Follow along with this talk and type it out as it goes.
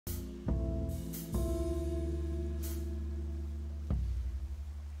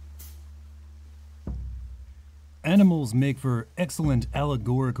Animals make for excellent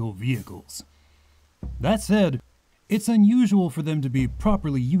allegorical vehicles. That said, it's unusual for them to be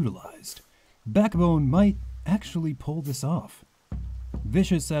properly utilized. Backbone might actually pull this off.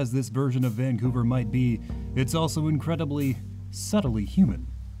 Vicious as this version of Vancouver might be, it's also incredibly, subtly human.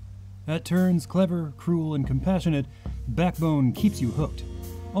 At turns clever, cruel, and compassionate, Backbone keeps you hooked,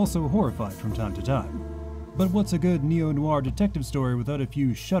 also horrified from time to time. But what's a good neo-noir detective story without a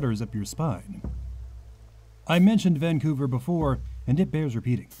few shudders up your spine? I mentioned Vancouver before, and it bears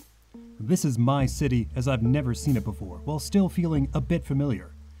repeating. This is my city as I've never seen it before, while still feeling a bit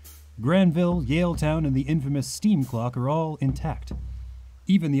familiar. Granville, Yaletown, and the infamous steam clock are all intact.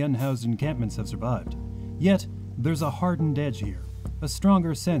 Even the unhoused encampments have survived. Yet, there's a hardened edge here, a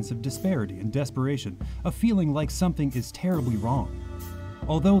stronger sense of disparity and desperation, a feeling like something is terribly wrong.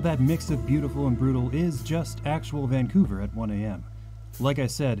 Although that mix of beautiful and brutal is just actual Vancouver at 1 a.m. Like I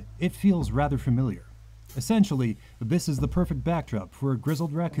said, it feels rather familiar. Essentially, this is the perfect backdrop for a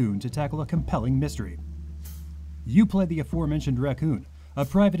grizzled raccoon to tackle a compelling mystery. You play the aforementioned raccoon, a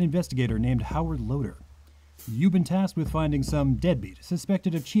private investigator named Howard Loader. You've been tasked with finding some deadbeat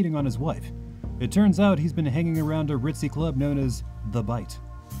suspected of cheating on his wife. It turns out he's been hanging around a ritzy club known as The Bite.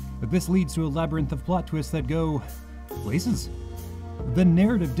 This leads to a labyrinth of plot twists that go places. The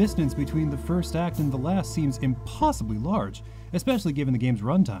narrative distance between the first act and the last seems impossibly large, especially given the game's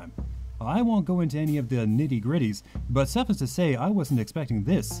runtime. I won't go into any of the nitty-gritties, but suffice to say I wasn't expecting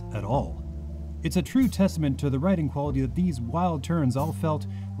this at all. It's a true testament to the writing quality that these wild turns all felt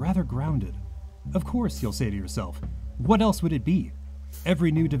rather grounded. Of course, you'll say to yourself, what else would it be?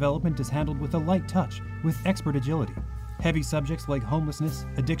 Every new development is handled with a light touch, with expert agility. Heavy subjects like homelessness,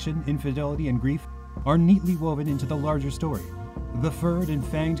 addiction, infidelity, and grief are neatly woven into the larger story. The furred and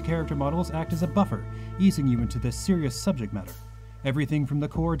fanged character models act as a buffer, easing you into the serious subject matter. Everything from the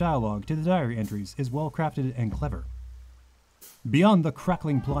core dialogue to the diary entries is well crafted and clever. Beyond the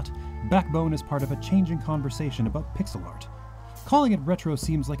crackling plot, Backbone is part of a changing conversation about pixel art. Calling it retro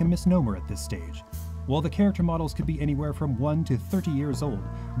seems like a misnomer at this stage. While the character models could be anywhere from 1 to 30 years old,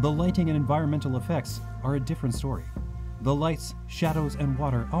 the lighting and environmental effects are a different story. The lights, shadows, and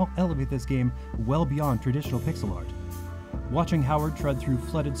water all elevate this game well beyond traditional pixel art. Watching Howard tread through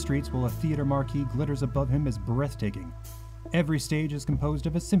flooded streets while a theater marquee glitters above him is breathtaking. Every stage is composed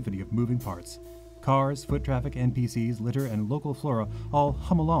of a symphony of moving parts. Cars, foot traffic, NPCs, litter, and local flora all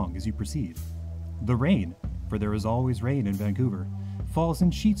hum along as you proceed. The rain, for there is always rain in Vancouver, falls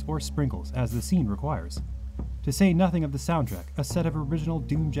in sheets or sprinkles as the scene requires. To say nothing of the soundtrack, a set of original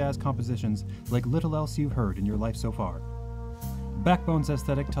doom jazz compositions like little else you've heard in your life so far. Backbone's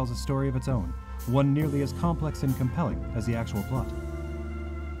aesthetic tells a story of its own, one nearly as complex and compelling as the actual plot.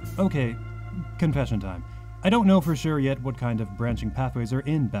 Okay, confession time. I don't know for sure yet what kind of branching pathways are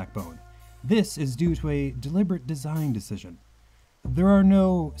in Backbone. This is due to a deliberate design decision. There are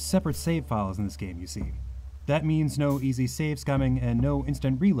no separate save files in this game, you see. That means no easy save scumming and no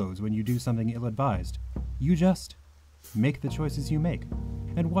instant reloads when you do something ill-advised. You just make the choices you make,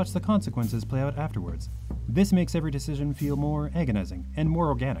 and watch the consequences play out afterwards. This makes every decision feel more agonizing and more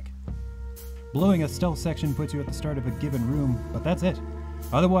organic. Blowing a stealth section puts you at the start of a given room, but that's it.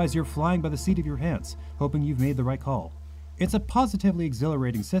 Otherwise, you're flying by the seat of your pants, hoping you've made the right call. It's a positively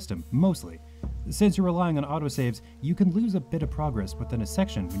exhilarating system, mostly. Since you're relying on autosaves, you can lose a bit of progress within a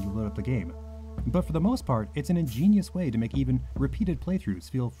section when you load up the game. But for the most part, it's an ingenious way to make even repeated playthroughs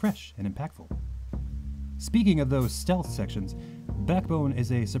feel fresh and impactful. Speaking of those stealth sections, Backbone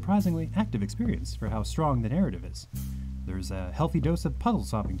is a surprisingly active experience for how strong the narrative is. There's a healthy dose of puzzle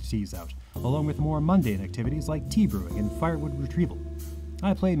solving to tease out, along with more mundane activities like tea brewing and firewood retrieval.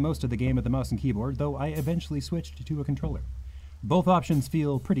 I played most of the game with the mouse and keyboard, though I eventually switched to a controller. Both options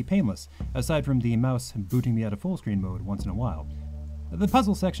feel pretty painless, aside from the mouse booting me out of full screen mode once in a while. The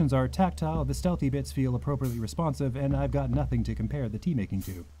puzzle sections are tactile, the stealthy bits feel appropriately responsive, and I've got nothing to compare the tea making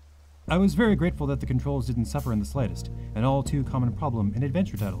to. I was very grateful that the controls didn't suffer in the slightest, an all too common problem in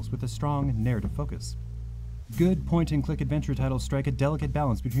adventure titles with a strong narrative focus. Good point-and-click adventure titles strike a delicate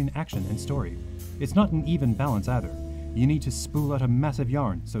balance between action and story. It's not an even balance either. You need to spool out a massive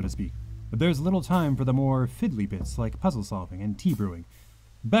yarn, so to speak. But there's little time for the more fiddly bits like puzzle solving and tea brewing.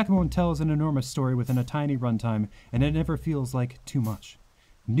 Backbone tells an enormous story within a tiny runtime, and it never feels like too much.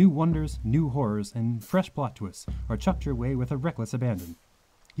 New wonders, new horrors, and fresh plot twists are chucked your way with a reckless abandon.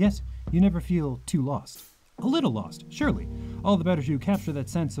 Yet, you never feel too lost. A little lost, surely, all the better to capture that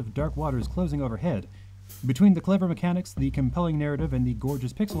sense of dark waters closing overhead. Between the clever mechanics, the compelling narrative, and the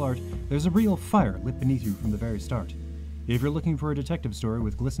gorgeous pixel art, there's a real fire lit beneath you from the very start. If you're looking for a detective story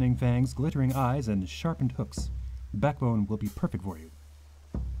with glistening fangs, glittering eyes, and sharpened hooks, Backbone will be perfect for you.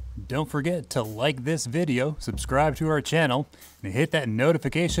 Don't forget to like this video, subscribe to our channel, and hit that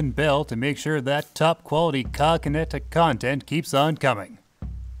notification bell to make sure that top quality COGconnected content keeps on coming.